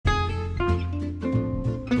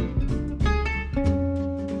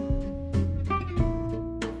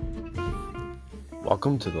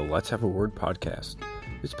Welcome to the Let's Have a Word podcast.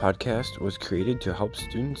 This podcast was created to help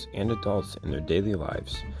students and adults in their daily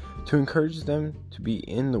lives, to encourage them to be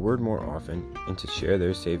in the Word more often and to share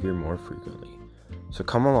their Savior more frequently. So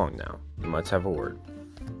come along now and let's have a word.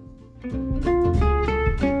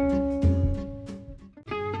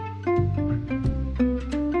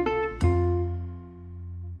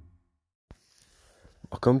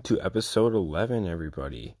 Welcome to episode 11,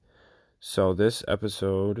 everybody. So this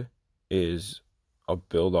episode is a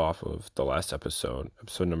build off of the last episode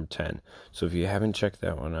number 10. So if you haven't checked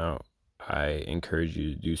that one out, I encourage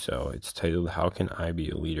you to do so. It's titled, How Can I Be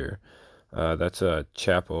a Leader? That's a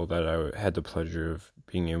chapel that I had the pleasure of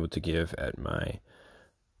being able to give at my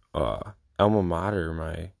alma mater,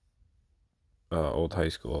 my old high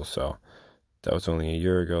school. So that was only a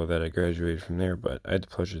year ago that I graduated from there, but I had the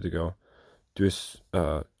pleasure to go do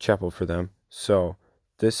a chapel for them. So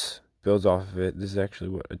this builds off of it. This is actually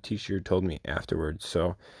what a teacher told me afterwards.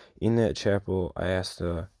 So in that chapel, I asked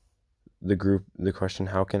the group the question,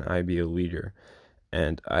 how can I be a leader?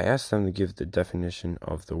 And I asked them to give the definition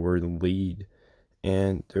of the word lead.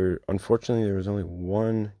 And unfortunately, there was only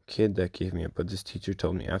one kid that gave me it, but this teacher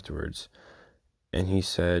told me afterwards. And he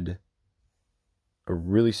said a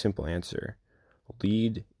really simple answer.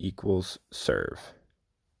 Lead equals serve.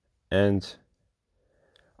 And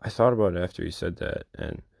I thought about it after he said that,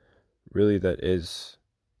 and really that is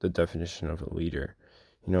the definition of a leader.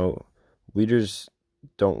 You know, leaders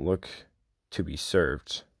don't look to be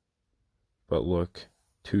served, but look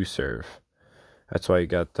to serve. That's why you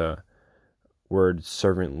got the word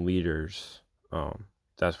servant leaders.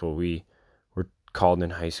 That's what we were called in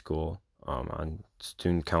high school, on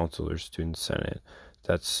student council or student senate.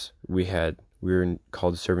 We were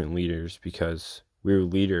called servant leaders because we were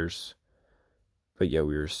leaders, but yet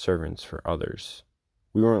we were servants for others.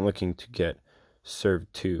 We weren't looking to get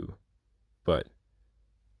served to, but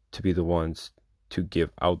to be the ones to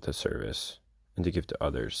give out the service and to give to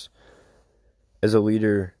others. As a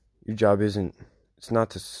leader, your job it's not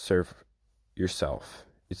to serve yourself,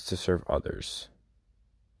 it's to serve others.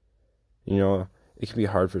 You know, it can be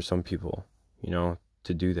hard for some people,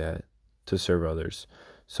 to do that, to serve others.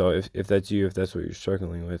 So if that's you, if that's what you're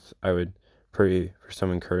struggling with, I would pray for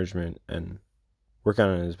some encouragement and work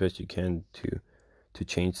on it as best you can to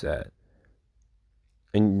change that.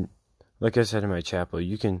 And like I said in my chapel,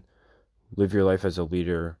 you can live your life as a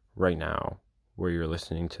leader right now where you're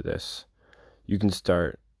listening to this. You can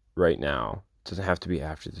start right now. It doesn't have to be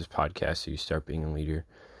after this podcast so you start being a leader.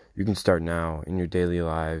 You can start now in your daily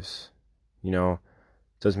lives. It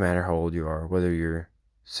doesn't matter how old you are, whether you're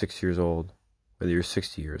 6 years old, whether you're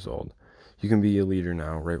 60 years old. You can be a leader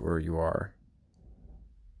now right where you are.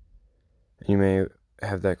 And you may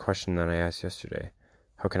have that question that I asked yesterday.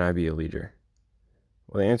 How can I be a leader?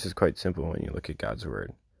 Well, the answer is quite simple when you look at God's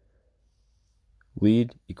word.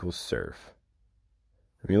 Lead equals serve.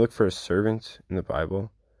 When you look for a servant in the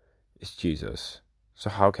Bible, it's Jesus.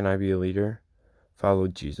 So how can I be a leader? Follow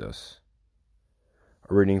Jesus.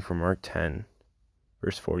 A reading from Mark 10,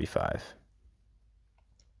 verse 45.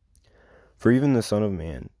 For even the Son of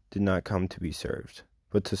Man did not come to be served,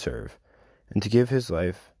 but to serve, and to give his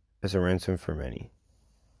life as a ransom for many.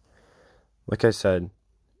 Like I said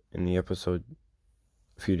in the episode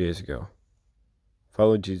a few days ago,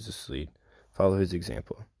 follow Jesus' lead, follow his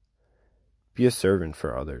example. Be a servant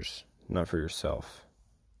for others, not for yourself.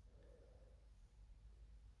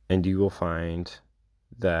 And you will find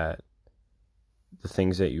that the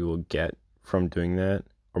things that you will get from doing that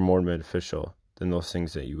are more beneficial than those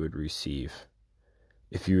things that you would receive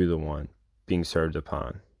if you were the one being served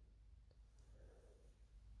upon.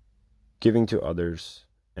 Giving to others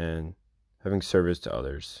and having service to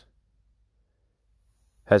others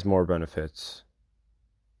has more benefits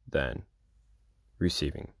than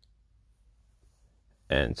receiving.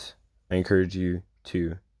 And I encourage you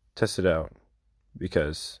to test it out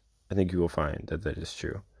because I think you will find that is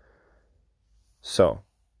true. So,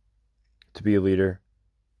 to be a leader,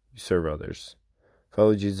 you serve others.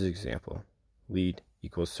 Follow Jesus' example. Lead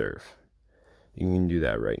equals serve. You can do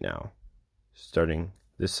that right now. Starting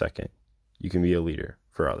this second, you can be a leader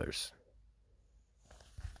for others.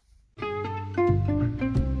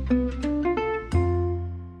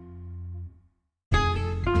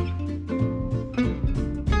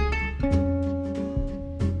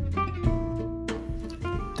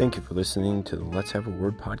 Thank you for listening to the Let's Have a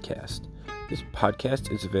Word podcast. This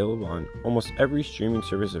podcast is available on almost every streaming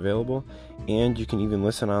service available, and you can even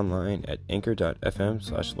listen online at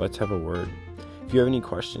anchor.fm/Let's Have a Word. If you have any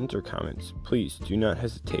questions or comments, please do not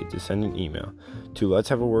hesitate to send an email to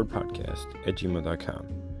let'shaveawordpodcast@gmail.com.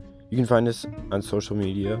 You can find us on social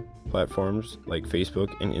media platforms like Facebook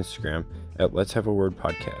and Instagram at Let's Have a Word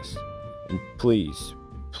Podcast. And please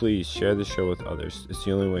share the show with others. It's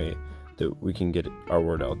the only way that we can get our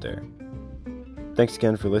word out there. Thanks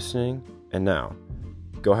again for listening, and now,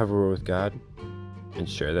 go have a word with God and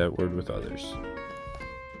share that word with others.